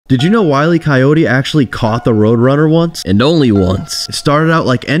Did you know Wile E. Coyote actually caught the Roadrunner once? And only once. It started out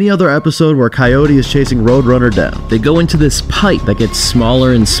like any other episode where Coyote is chasing Roadrunner down. They go into this pipe that gets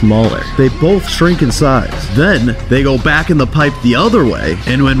smaller and smaller. They both shrink in size. Then, they go back in the pipe the other way,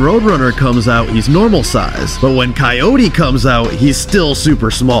 and when Roadrunner comes out, he's normal size. But when Coyote comes out, he's still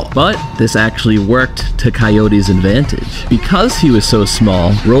super small. But this actually worked to Coyote's advantage. Because he was so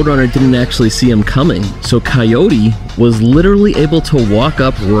small, Roadrunner didn't actually see him coming, so Coyote was literally able to walk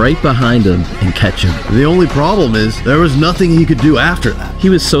up right behind him and catch him. The only problem is, there was nothing he could do after that. He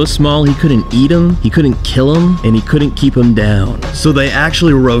was so small he couldn't eat him, he couldn't kill him, and he couldn't keep him down. So they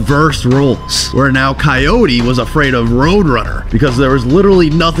actually reversed roles, where now Coyote was afraid of Roadrunner, because there was literally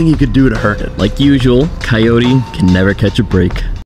nothing he could do to hurt it. Like usual, Coyote can never catch a break.